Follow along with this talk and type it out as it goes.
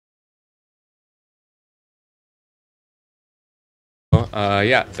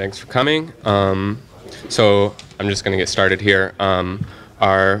Yeah, thanks for coming. So I'm just going to get started here.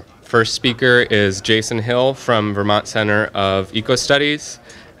 Our first speaker is Jason Hill from Vermont Center of Eco Studies,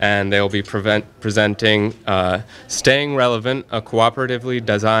 and they'll be presenting Staying Relevant, a cooperatively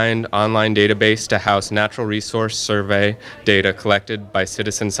designed online database to house natural resource survey data collected by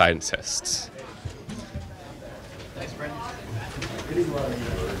citizen scientists. Thanks, Brent.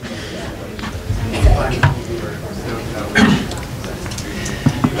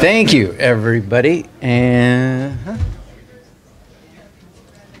 Thank you, everybody. And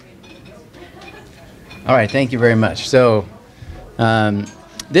all right, thank you very much. So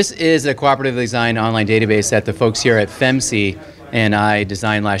this is a cooperatively designed online database that the folks here at FEMC and I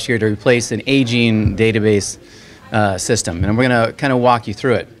designed last year to replace an aging database system. And we're going to kind of walk you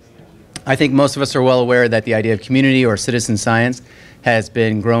through it. I think most of us are well aware that the idea of community or citizen science has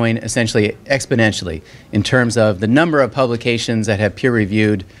been growing essentially exponentially in terms of the number of publications that have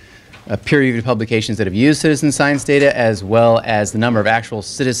peer-reviewed publications that have used citizen science data, as well as the number of actual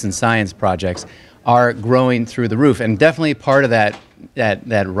citizen science projects are growing through the roof. And definitely part of that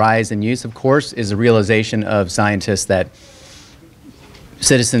rise in use, of course, is the realization of scientists that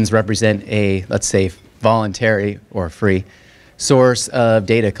citizens represent a, let's say, voluntary or free source of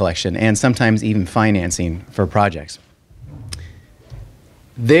data collection and sometimes even financing for projects.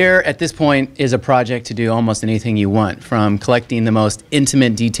 There, at this point, is a project to do almost anything you want, from collecting the most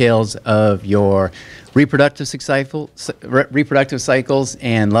intimate details of your reproductive cycles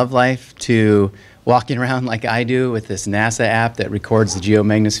and love life, to walking around like I do with this NASA app that records the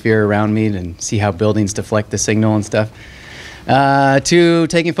geomagnosphere around me and see how buildings deflect the signal and stuff, to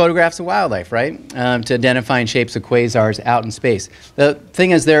taking photographs of wildlife, right? To identifying shapes of quasars out in space. The thing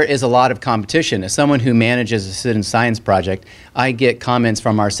is, there is a lot of competition. As someone who manages a citizen science project, I get comments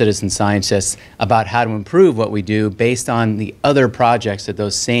from our citizen scientists about how to improve what we do based on the other projects that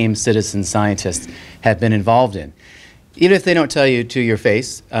those same citizen scientists have been involved in. Even if they don't tell you to your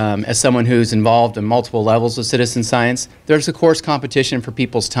face, as someone who's involved in multiple levels of citizen science, there's of course competition for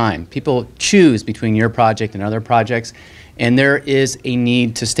people's time. People choose between your project and other projects, and there is a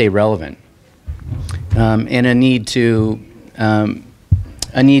need to stay relevant, and a need to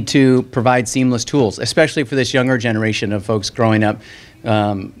provide seamless tools, especially for this younger generation of folks growing up.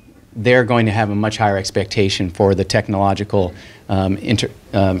 They're going to have a much higher expectation for the technological,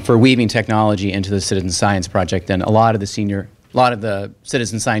 for weaving technology into the citizen science project than a lot of the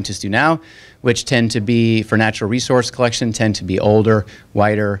citizen scientists do now, which tend to be, for natural resource collection, tend to be older,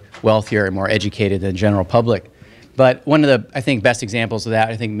 whiter, wealthier, and more educated than the general public. But one of the, I think, best examples of that,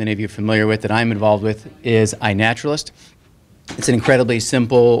 I think many of you are familiar with, that I'm involved with, is iNaturalist. It's an incredibly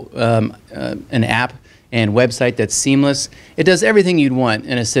simple an app and website that's seamless. It does everything you'd want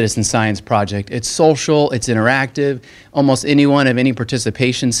in a citizen science project. It's social, it's interactive. Almost anyone of any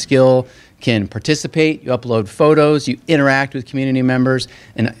participation skill can participate. You upload photos, you interact with community members,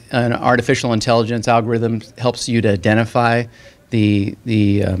 and an artificial intelligence algorithm helps you to identify the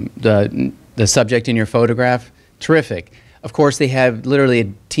subject in your photograph. Terrific. Of course, they have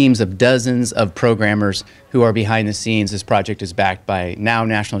literally teams of dozens of programmers who are behind the scenes. This project is backed by now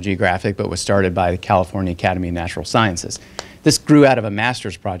National Geographic, but was started by the California Academy of Natural Sciences. This grew out of a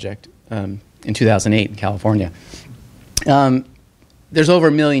master's project in 2008 in California. There's over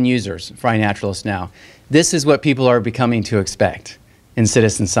 1 million users for iNaturalist now. This is what people are becoming to expect in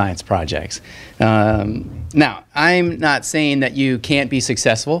citizen science projects. Now, I'm not saying that you can't be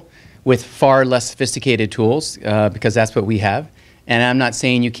successful with far less sophisticated tools, because that's what we have. And I'm not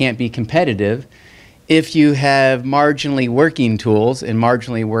saying you can't be competitive if you have marginally working tools and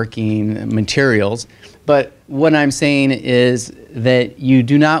marginally working materials. But what I'm saying is that you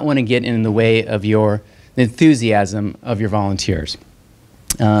do not want to get in the way of the enthusiasm of your volunteers.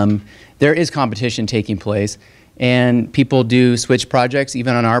 There is competition taking place, and people do switch projects.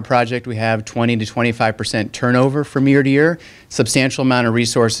 Even on our project, we have 20 to 25% turnover from year to year. Substantial amount of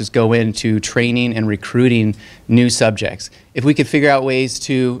resources go into training and recruiting new subjects. If we could figure out ways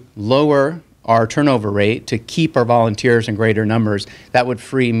to lower our turnover rate, to keep our volunteers in greater numbers, that would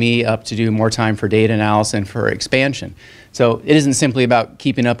free me up to do more time for data analysis and for expansion. So it isn't simply about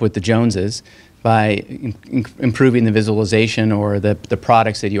keeping up with the Joneses by improving the visualization or the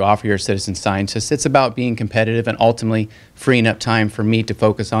products that you offer your citizen scientists. It's about being competitive and ultimately freeing up time for me to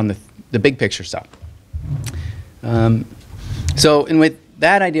focus on the big picture stuff. And with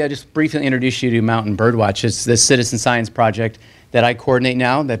that idea, I'll just briefly introduce you to Mountain Birdwatch. It's this citizen science project that I coordinate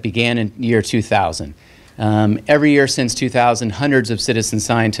now that began in year 2000. Every year since 2000, hundreds of citizen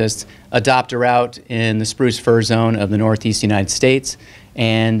scientists adopt a route in the spruce fir zone of the northeast United States,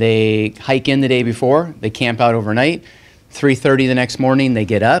 and they hike in the day before, they camp out overnight, 3:30 the next morning, they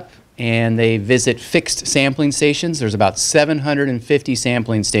get up and they visit fixed sampling stations. There's about 750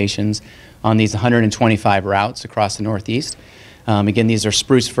 sampling stations on these 125 routes across the Northeast. Again, these are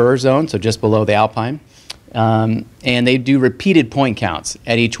spruce fir zones, so just below the alpine. And they do repeated point counts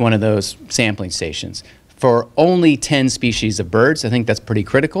at each one of those sampling stations for only 10 species of birds. I think that's pretty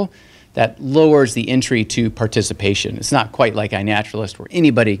critical. That lowers the entry to participation. It's not quite like iNaturalist where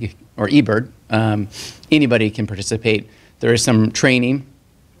anybody, or eBird, anybody can participate. There is some training,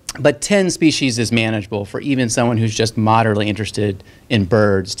 but 10 species is manageable for even someone who's just moderately interested in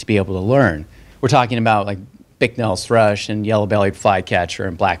birds to be able to learn. We're talking about like Bicknell thrush and yellow-bellied flycatcher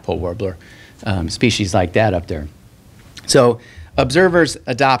and black-polled warbler, species like that up there. So observers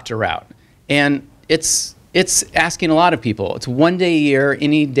adopt a route, and it's asking a lot of people. It's 1 day a year,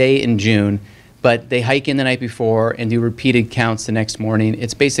 any day in June, but they hike in the night before and do repeated counts the next morning.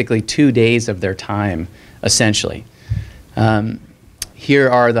 It's basically 2 days of their time, essentially. Here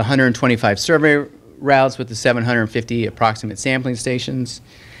are the 125 survey routes with the 750 approximate sampling stations.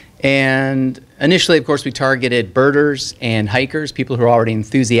 And initially, of course, we targeted birders and hikers, people who are already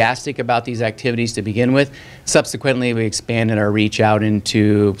enthusiastic about these activities to begin with. Subsequently, we expanded our reach out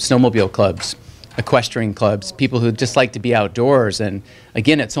into snowmobile clubs, equestrian clubs, people who just like to be outdoors. And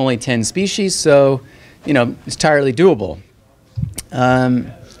again, it's only 10 species, so you know, it's entirely doable.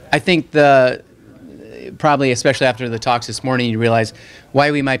 I think probably, especially after the talks this morning, you realize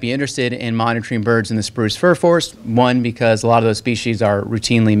why we might be interested in monitoring birds in the spruce fir forest. One, because a lot of those species are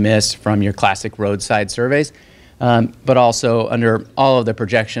routinely missed from your classic roadside surveys. But also, under all of the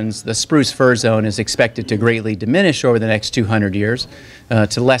projections, the spruce fir zone is expected to greatly diminish over the next 200 years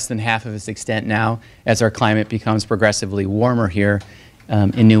to less than half of its extent now as our climate becomes progressively warmer here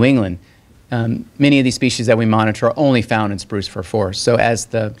in New England. Many of these species that we monitor are only found in spruce fir forests. So as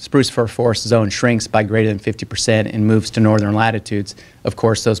the spruce fir forest zone shrinks by greater than 50% and moves to northern latitudes, of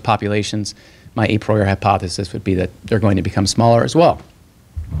course, those populations, my a priori hypothesis would be that they're going to become smaller as well.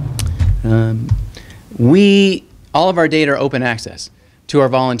 All of our data are open access to our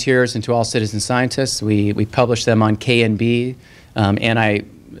volunteers and to all citizen scientists. We publish them on KNB, and I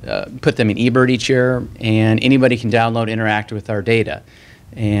put them in eBird each year, and anybody can download, interact with our data.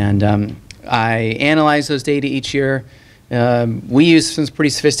 And I analyze those data each year. We use some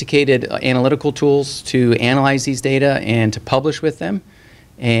pretty sophisticated analytical tools to analyze these data and to publish with them,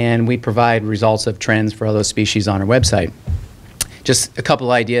 and we provide results of trends for all those species on our website. Just a couple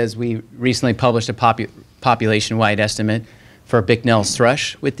of ideas. We recently published a population-wide estimate for Bicknell's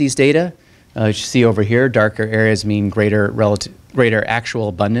thrush with these data. You see over here, darker areas mean greater actual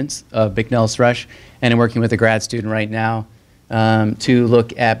abundance of Bicknell's thrush. And I'm working with a grad student right now to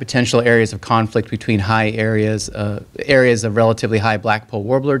look at potential areas of conflict between areas of relatively high black-polled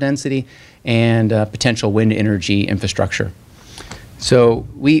warbler density and potential wind energy infrastructure. So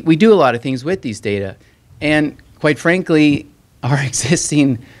we do a lot of things with these data. And quite frankly, our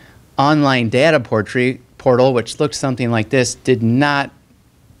existing online data portal, which looked something like this, did not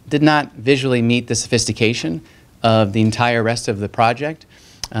visually meet the sophistication of the entire rest of the project.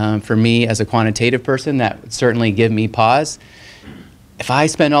 For me, as a quantitative person, that would certainly give me pause. If I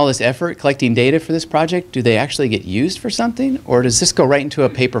spend all this effort collecting data for this project, do they actually get used for something? Or does this go right into a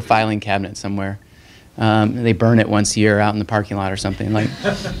paper filing cabinet somewhere? They burn it once a year out in the parking lot or something. Like,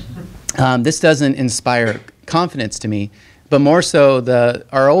 this doesn't inspire confidence to me. But more so,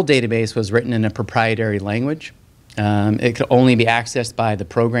 our old database was written in a proprietary language. It could only be accessed by the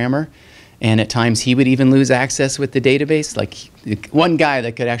programmer, and at times he would even lose access with the database. Like one guy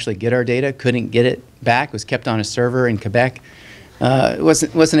that could actually get our data couldn't get it back, was kept on a server in Quebec. It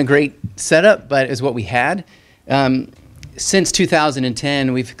wasn't a great setup, but it was what we had. Since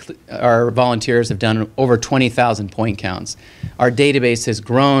 2010, our volunteers have done over 20,000 point counts. Our database has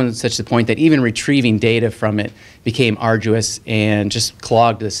grown such a point that even retrieving data from it became arduous and just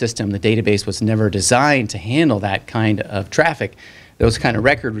clogged the system. The database was never designed to handle that kind of traffic, those kind of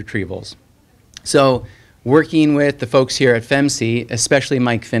record retrievals. So working with the folks here at FEMC, especially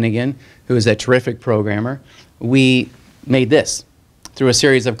Mike Finnegan, who is a terrific programmer, we made this. Through a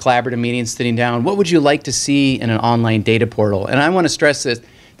series of collaborative meetings, sitting down, what would you like to see in an online data portal? And I want to stress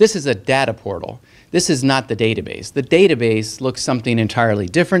this is a data portal. This is not the database. The database looks something entirely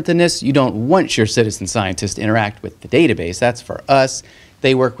different than this. You don't want your citizen scientists to interact with the database. That's for us.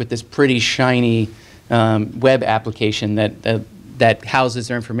 They work with this pretty shiny web application that houses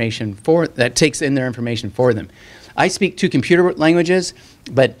their information that takes in their information for them. I speak two computer languages,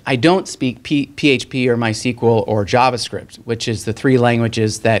 but I don't speak PHP or MySQL or JavaScript, which is the three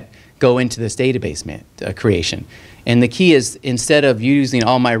languages that go into this database creation. And the key is, instead of using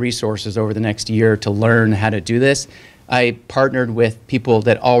all my resources over the next year to learn how to do this, I partnered with people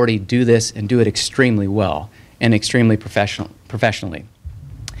that already do this and do it extremely well and extremely professionally.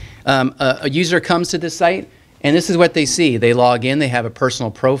 A user comes to this site, and this is what they see. They log in, they have a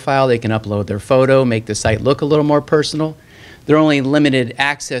personal profile, they can upload their photo, make the site look a little more personal. They're only limited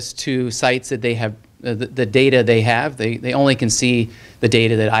access to sites that they have, the data they have. They only can see the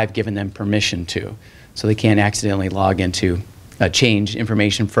data that I've given them permission to. So they can't accidentally log into change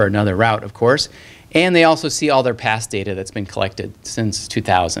information for another route, of course. And they also see all their past data that's been collected since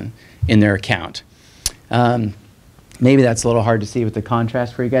 2000 in their account. Maybe that's a little hard to see with the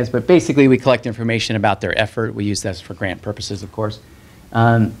contrast for you guys, but basically we collect information about their effort. We use this for grant purposes, of course.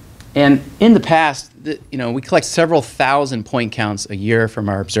 And in the past, we collect several thousand point counts a year from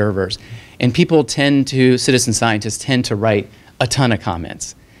our observers. And people citizen scientists tend to write a ton of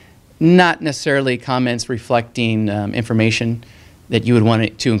comments. Not necessarily comments reflecting information that you would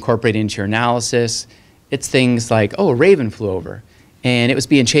want to incorporate into your analysis. It's things like, oh, a raven flew over, and it was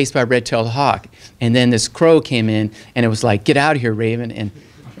being chased by a red-tailed hawk. And then this crow came in, and it was like, get out of here, raven.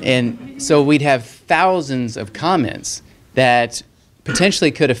 And so we'd have thousands of comments that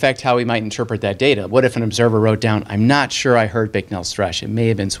potentially could affect how we might interpret that data. What if an observer wrote down, I'm not sure I heard Bicknell's thrush. It may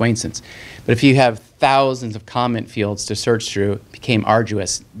have been Swainson's. But if you have thousands of comment fields to search through, it became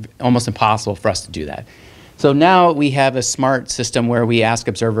arduous, almost impossible for us to do that. So now we have a smart system where we ask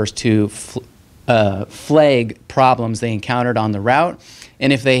observers to flag problems they encountered on the route.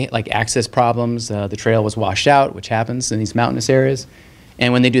 And if they, like access problems, the trail was washed out, which happens in these mountainous areas.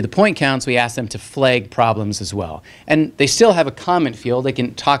 And when they do the point counts, we ask them to flag problems as well. And they still have a comment field. They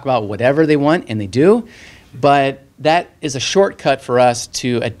can talk about whatever they want, and they do. But that is a shortcut for us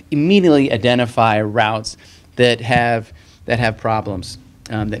to immediately identify routes that have problems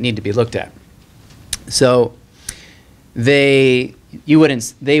that need to be looked at. So they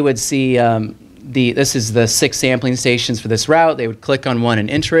would see this is the 6 sampling stations for this route. They would click on one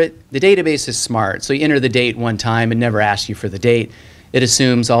and enter it. The database is smart. So you enter the date one time and never asks you for the date. It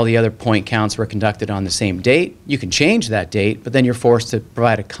assumes all the other point counts were conducted on the same date. You can change that date, but then you're forced to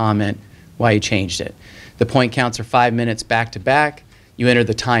provide a comment why you changed it. The point counts are 5 minutes back to back. You enter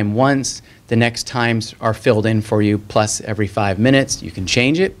the time once. The next times are filled in for you plus every 5 minutes. You can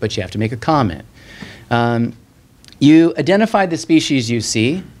change it, but you have to make a comment. You identify the species you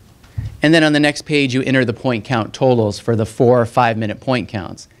see, and then on the next page you enter the point count totals for the 4 or 5 minute point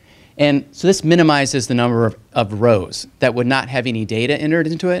counts. And so this minimizes the number of rows that would not have any data entered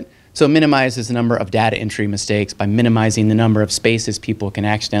into it. So it minimizes the number of data entry mistakes by minimizing the number of spaces people can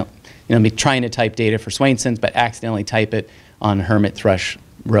accidentally, be trying to type data for Swainson's, but accidentally type it on hermit thrush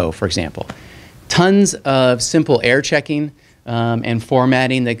row, for example. Tons of simple error checking and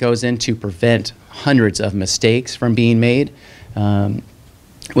formatting that goes in to prevent hundreds of mistakes from being made,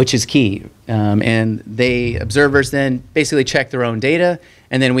 which is key. And observers then basically check their own data,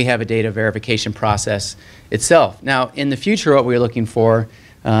 and then we have a data verification process itself. Now, in the future, what we're looking for,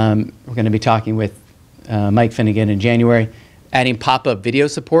 we're going to be talking with Mike Finnegan in January, adding pop-up video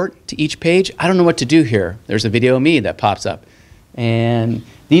support to each page. I don't know what to do here. There's a video of me that pops up. And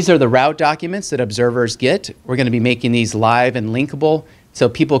these are the route documents that observers get. We're going to be making these live and linkable so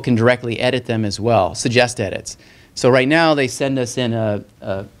people can directly edit them as well, suggest edits. So right now they send us in a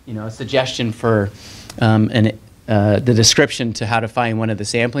suggestion for the description to how to find one of the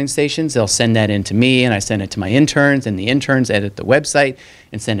sampling stations. They'll send that in to me, and I send it to my interns, and the interns edit the website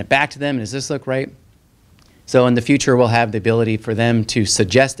and send it back to them. Does this look right? So in the future, we'll have the ability for them to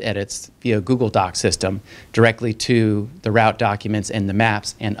suggest edits via Google Docs system directly to the route documents and the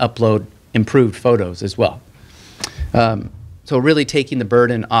maps, and upload improved photos as well. So really taking the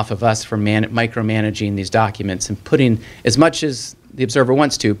burden off of us from micromanaging these documents and putting as much as the observer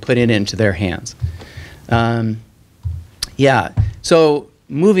wants to, put it into their hands. Yeah, so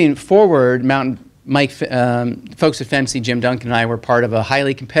moving forward, folks at FEMC, Jim Duncan and I were part of a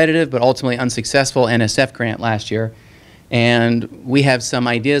highly competitive but ultimately unsuccessful NSF grant last year. And we have some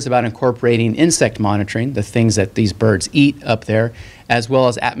ideas about incorporating insect monitoring, the things that these birds eat up there, as well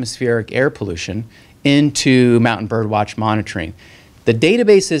as atmospheric air pollution, into mountain bird watch monitoring. The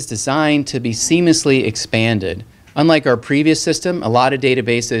database is designed to be seamlessly expanded. Unlike our previous system, a lot of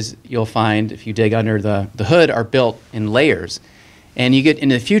databases you'll find, if you dig under the hood, are built in layers. And you get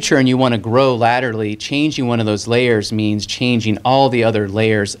into the future and you want to grow laterally, changing one of those layers means changing all the other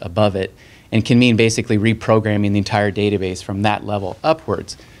layers above it, and can mean basically reprogramming the entire database from that level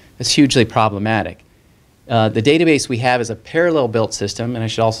upwards. It's hugely problematic. The database we have is a parallel built system, and I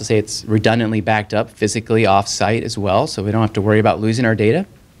should also say it's redundantly backed up physically off-site as well, so we don't have to worry about losing our data.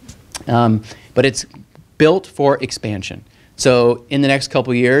 But it's built for expansion. So in the next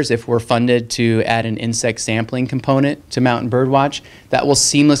couple years, if we're funded to add an insect sampling component to mountain birdwatch, that will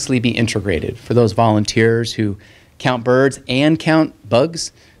seamlessly be integrated for those volunteers who count birds and count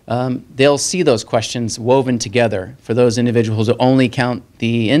bugs. They'll see those questions woven together. For those individuals who only count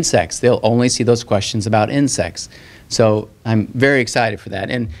the insects, they'll only see those questions about insects. So I'm very excited for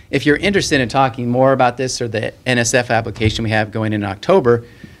that. And if you're interested in talking more about this or the NSF application we have going in October,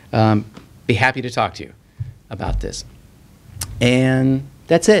 be happy to talk to you about this. And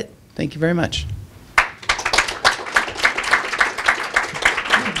that's it. Thank you very much.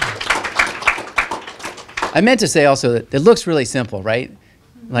 I meant to say also that it looks really simple, right?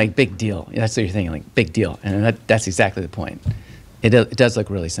 Like big deal. That's what you're thinking, like big deal. And that's exactly the point. It does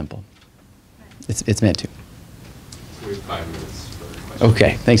look really simple. It's meant to. We have 5 minutes for questions.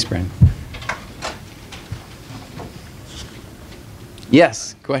 Okay, thanks, Brandon.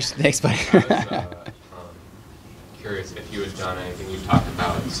 Yes, question. Thanks, buddy. I was curious if you had done anything you talked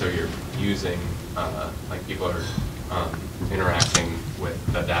about, so you're using, like people are interacting with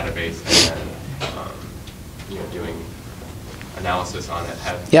the database and then, doing analysis on it.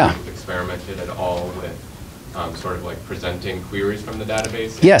 Have you experimented at all with sort of like presenting queries from the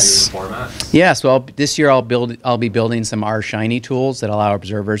database in new formats? Yes. Well, this year I'll be building some R Shiny tools that allow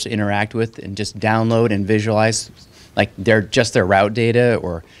observers to interact with and just download and visualize, like their route data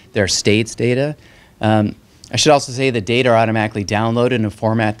or their states data. I should also say the data are automatically downloaded in a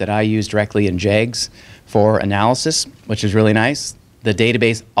format that I use directly in JAGS for analysis, which is really nice. The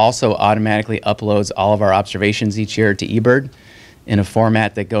database also automatically uploads all of our observations each year to eBird in a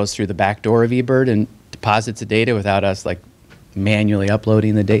format that goes through the back door of eBird and deposits the data without us like manually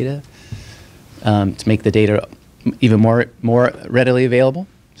uploading the data to make the data even more readily available.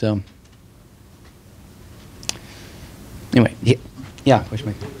 So anyway, yeah. The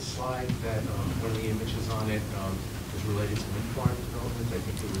slide that one of the images on it was related to wind farm development. I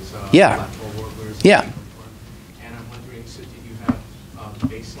think it was plateau warblers. Yeah. And I'm wondering, so did you have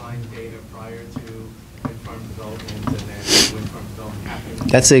baseline data prior to wind farm development and then wind farm development happening?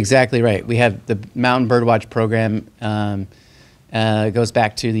 That's exactly right. We have the Mountain Birdwatch program goes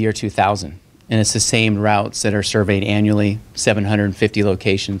back to the year 2000, and it's the same routes that are surveyed annually, 750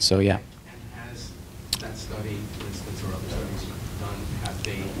 locations. So yeah. And has that study, for instance, or other studies you've done, have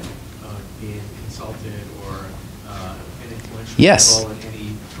they been consulted or been influential at all in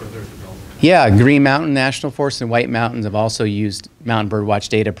any further development? Yeah, Green Mountain National Forest and White Mountains have also used Mountain Birdwatch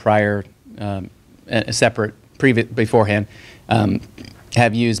data prior, beforehand,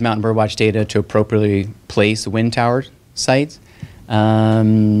 have used Mountain Birdwatch data to appropriately place wind tower sites.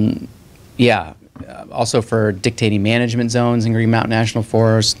 Also for dictating management zones in Green Mountain National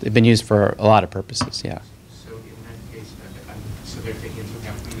Forest. They've been used for a lot of purposes, yeah. So in that case, so they're taking into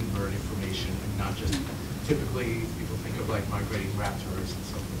account breeding bird information and not just, typically people think of like migrating raptors and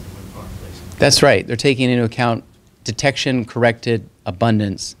so forth in wind farm places. That's right. They're taking into account detection corrected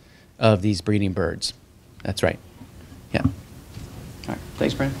abundance of these breeding birds. That's right. Yeah. All right.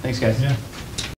 Thanks, Brent. Thanks, guys. Yeah.